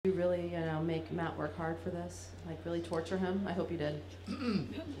really, make Matt work hard for this? Like, really torture him? I hope you did.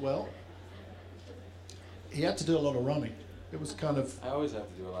 Well, he had to do a lot of running. It was kind of, I always have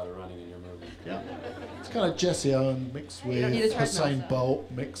to do a lot of running in your movies. yeah, it's kind of Jesse Owen mixed You don't need a with treadmill, Usain so.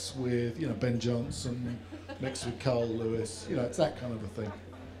 Bolt, mixed with, Ben Johnson, mixed with Carl Lewis. It's that kind of a thing.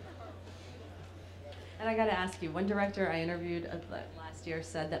 And I got to ask you, one director I interviewed last year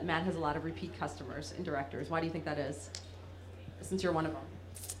said that Matt has a lot of repeat customers in directors. Why do you think that is? Since you're one of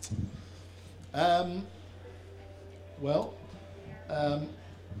them. Well,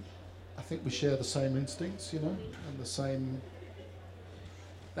 I think we share the same instincts, and the same.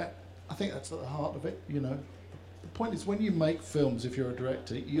 I think that's at the heart of it, The point is, when you make films, if you're a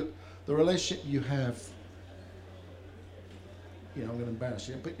director, the relationship you have. I'm going to embarrass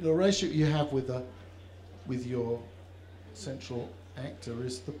you, but the relationship you have with your central actor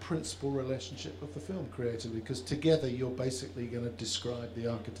is the principal relationship of the film creatively, because together you're basically going to describe the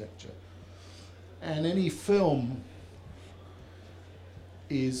architecture. And any film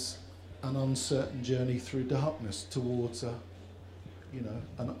is an uncertain journey through darkness towards an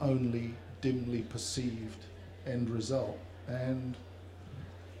only dimly perceived end result. And,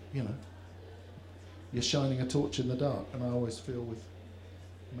 you're shining a torch in the dark. And I always feel with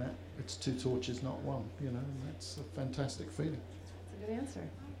Matt, it's two torches, not one, and that's a fantastic feeling. That's a good answer.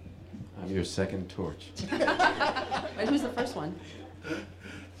 I'm your second torch. Wait, who's the first one?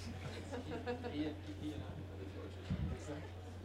 He and I.